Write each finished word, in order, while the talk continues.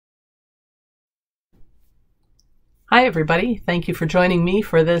Hi, everybody. Thank you for joining me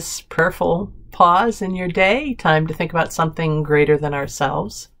for this prayerful pause in your day. Time to think about something greater than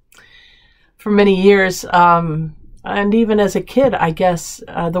ourselves. For many years, and even as a kid, I guess,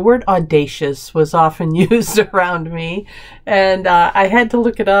 the word audacious was often used around me. And I had to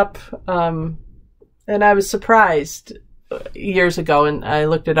look it up, and I was surprised years ago, and I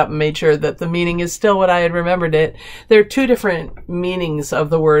looked it up and made sure that the meaning is still what I had remembered it. There are two different meanings of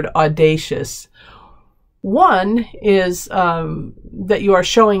the word audacious. One is that you are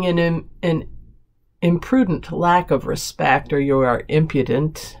showing an imprudent lack of respect, or you are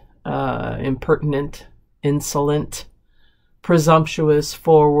impudent, impertinent, insolent, presumptuous,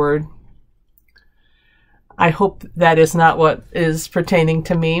 forward. I hope that is not what is pertaining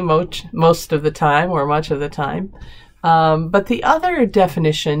to me most of the time, or much of the time. But the other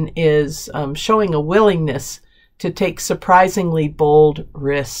definition is showing a willingness to take surprisingly bold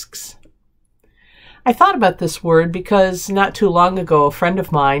risks. I thought about this word because not too long ago, a friend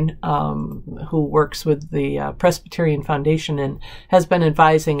of mine who works with the Presbyterian Foundation and has been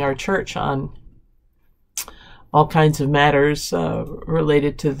advising our church on all kinds of matters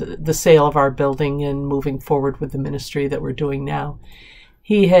related to the sale of our building and moving forward with the ministry that we're doing now.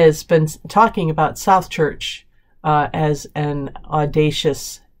 He has been talking about South Church as an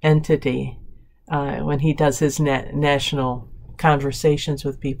audacious entity when he does his national conversations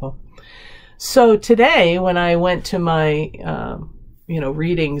with people. So today, when I went to my,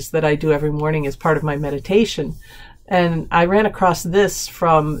 readings that I do every morning as part of my meditation, and I ran across this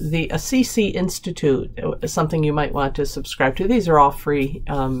from the Assisi Institute, something you might want to subscribe to. These are all free,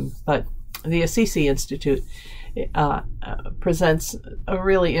 but the Assisi Institute presents a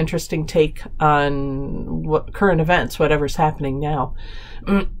really interesting take on current events, whatever's happening now.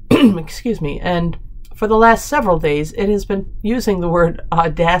 Excuse me. And for the last several days, it has been using the word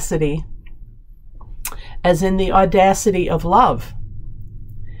audacity as in the audacity of love.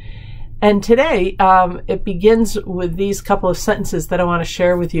 And today, it begins with these couple of sentences that I want to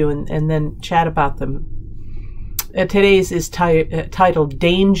share with you and then chat about them. Today's is titled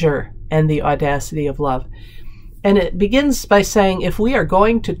Danger and the Audacity of Love. And it begins by saying, if we are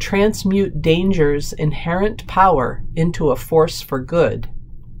going to transmute danger's inherent power into a force for good,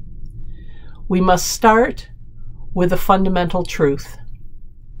 we must start with a fundamental truth.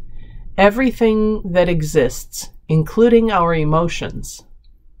 Everything that exists, including our emotions,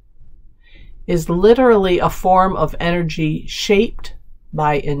 is literally a form of energy shaped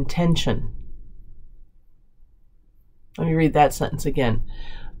by intention. Let me read that sentence again.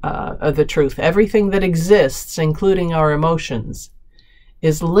 The truth. Everything that exists, including our emotions,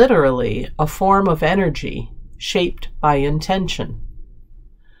 is literally a form of energy shaped by intention.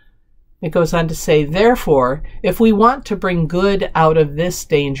 It goes on to say, therefore, if we want to bring good out of this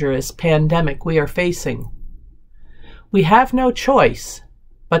dangerous pandemic we are facing, we have no choice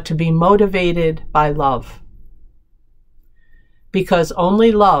but to be motivated by love. Because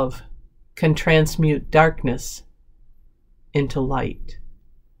only love can transmute darkness into light.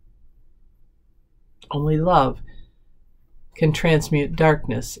 Only love can transmute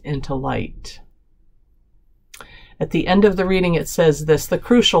darkness into light. At the end of the reading, it says this: the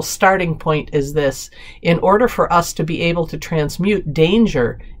crucial starting point is this: in order for us to be able to transmute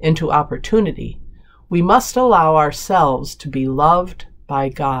danger into opportunity, we must allow ourselves to be loved by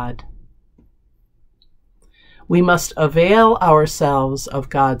God. We must avail ourselves of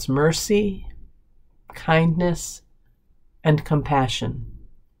God's mercy, kindness, and compassion.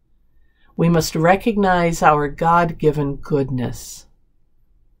 We must recognize our God-given goodness.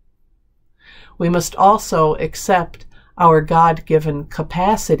 We must also accept our God-given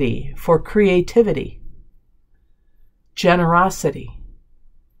capacity for creativity, generosity,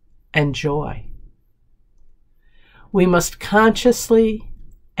 and joy. We must consciously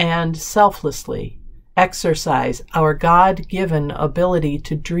and selflessly exercise our God-given ability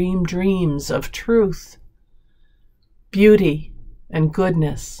to dream dreams of truth, beauty, and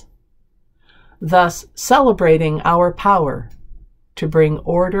goodness, thus celebrating our power to bring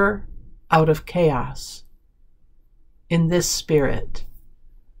order out of chaos. In this spirit,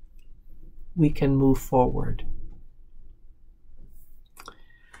 we can move forward.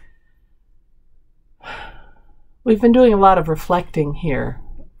 We've been doing a lot of reflecting here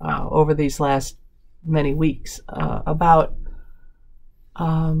over these last many weeks about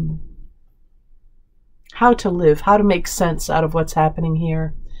how to live, how to make sense out of what's happening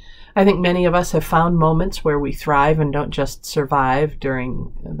here. I think many of us have found moments where we thrive and don't just survive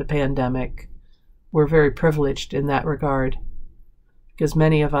during the pandemic. We're very privileged in that regard because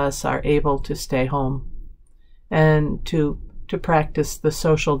many of us are able to stay home and to practice the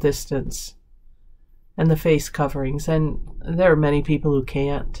social distance and the face coverings, and there are many people who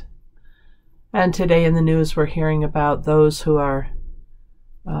can't. And today in the news we're hearing about those who are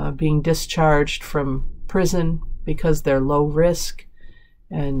being discharged from prison because they're low risk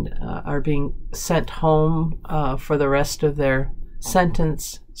and are being sent home for the rest of their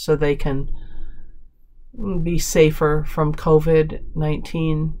sentence so they can be safer from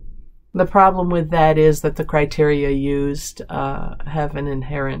COVID-19. The problem with that is that the criteria used have an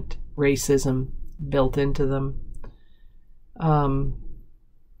inherent racism built into them.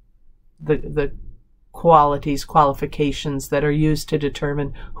 The qualifications that are used to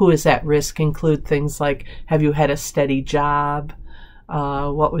determine who is at risk include things like, have you had a steady job?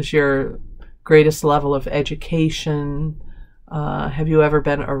 What was your greatest level of education? Have you ever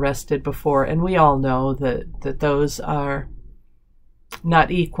been arrested before? And we all know that those are not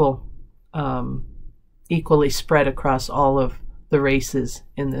equally spread across all of the races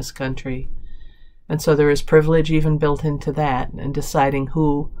in this country. And so there is privilege even built into that, and deciding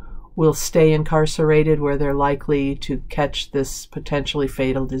who will stay incarcerated where they're likely to catch this potentially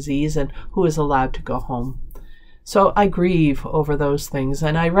fatal disease and who is allowed to go home. So I grieve over those things,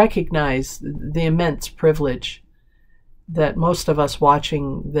 and I recognize the immense privilege that most of us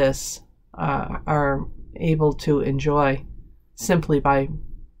watching this are able to enjoy simply by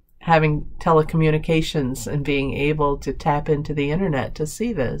having telecommunications and being able to tap into the internet to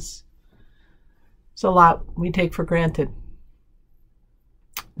see this. It's a lot we take for granted.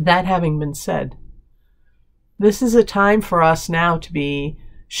 That having been said, this is a time for us now to be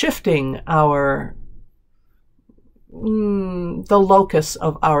shifting the locus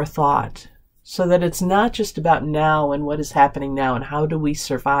of our thought, so that it's not just about now and what is happening now and how do we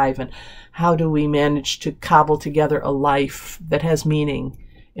survive and how do we manage to cobble together a life that has meaning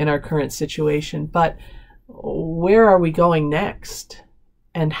in our current situation, but where are we going next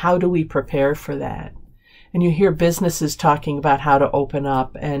and how do we prepare for that? And you hear businesses talking about how to open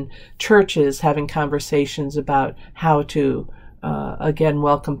up, and churches having conversations about how to, again,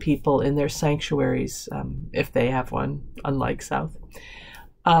 welcome people in their sanctuaries, if they have one, unlike South.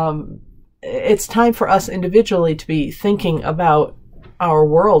 It's time for us individually to be thinking about our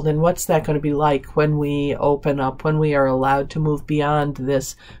world and what's that going to be like when we open up, when we are allowed to move beyond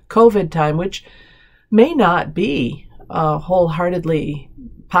this COVID time, which may not be wholeheartedly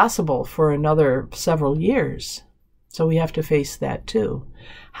possible for another several years. So we have to face that too.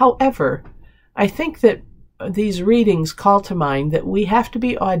 However, I think that these readings call to mind that we have to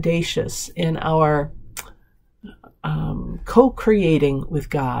be audacious in our co-creating with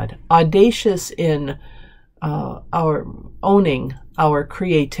God, audacious in our owning our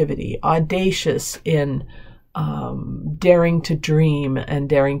creativity, audacious in daring to dream and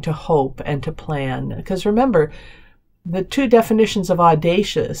daring to hope and to plan. Because remember, the two definitions of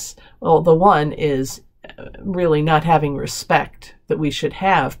audacious, well, the one is really not having respect that we should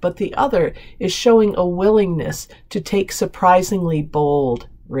have, but the other is showing a willingness to take surprisingly bold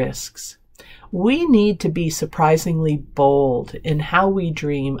risks. We need to be surprisingly bold in how we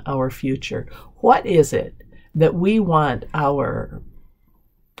dream our future. What is it that we want our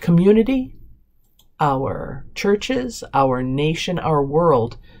community, our churches, our nation, our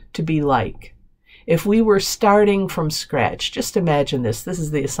world to be like? If we were starting from scratch, just imagine this. This is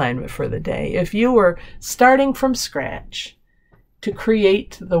the assignment for the day. If you were starting from scratch to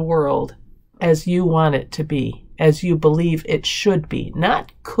create the world as you want it to be, as you believe it should be,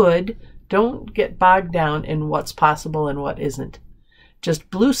 not could. Don't get bogged down in what's possible and what isn't.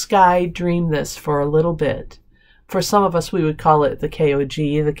 Just blue sky dream this for a little bit. For some of us, we would call it the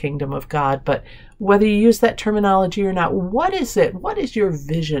KOG, the kingdom of God. But whether you use that terminology or not, what is it? What is your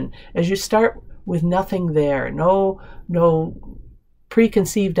vision as you start with nothing there? No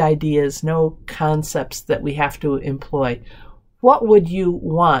preconceived ideas, no concepts that we have to employ. What would you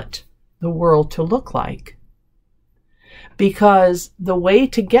want the world to look like? Because the way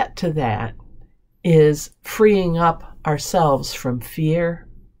to get to that is freeing up ourselves from fear,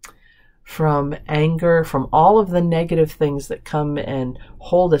 from anger, from all of the negative things that come and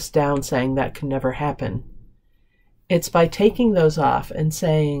hold us down, saying that can never happen. It's by taking those off and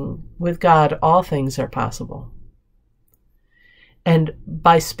saying, with God, all things are possible. And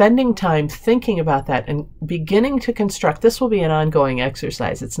by spending time thinking about that and beginning to construct, this will be an ongoing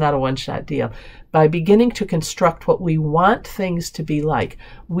exercise. It's not a one-shot deal. By beginning to construct what we want things to be like,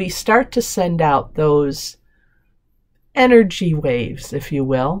 we start to send out those energy waves, if you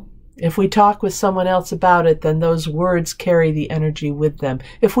will. If we talk with someone else about it, then those words carry the energy with them.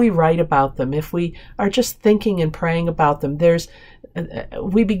 If we write about them, if we are just thinking and praying about them,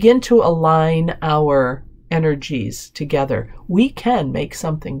 we begin to align our energies together. We can make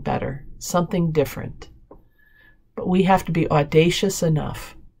something better, something different. But we have to be audacious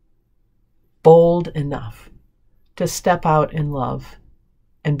enough, bold enough to step out in love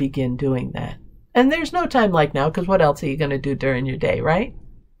and begin doing that. And there's no time like now, because what else are you going to do during your day, right?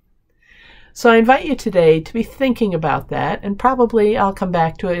 So I invite you today to be thinking about that, and probably I'll come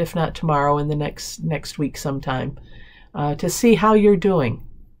back to it, if not tomorrow, in the next week sometime, to see how you're doing.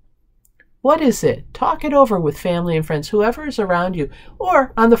 What is it? Talk it over with family and friends, whoever is around you,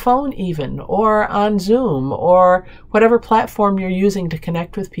 or on the phone even, or on Zoom, or whatever platform you're using to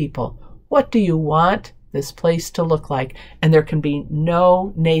connect with people. What do you want this place to look like? And there can be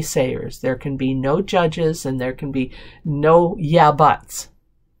no naysayers. There can be no judges, and there can be no yeah buts.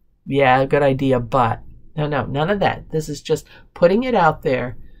 Yeah, good idea, but. No, none of that. This is just putting it out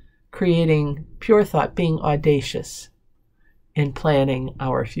there, creating pure thought, being audacious in planning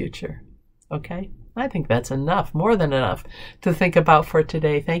our future. Okay? I think that's enough, more than enough to think about for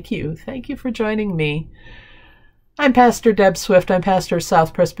today. Thank you. Thank you for joining me. I'm Pastor Deb Swift. I'm pastor of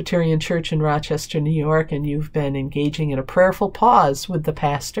South Presbyterian Church in Rochester, New York, and you've been engaging in a prayerful pause with the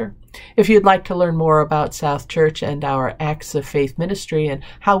pastor. If you'd like to learn more about South Church and our Acts of Faith ministry and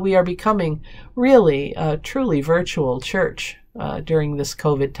how we are becoming really a truly virtual church during this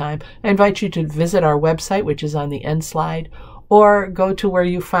COVID time, I invite you to visit our website, which is on the end slide, or go to where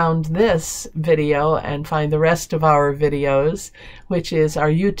you found this video and find the rest of our videos, which is our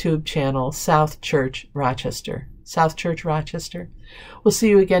YouTube channel, South Church Rochester. South Church Rochester. We'll see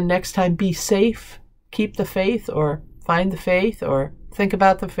you again next time. Be safe, keep the faith, or find the faith, or think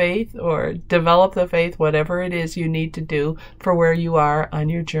about the faith, or develop the faith, whatever it is you need to do for where you are on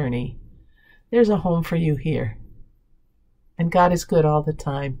your journey. There's a home for you here. And God is good all the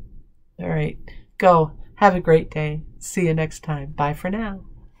time. All right, go. Have a great day. See you next time. Bye for now.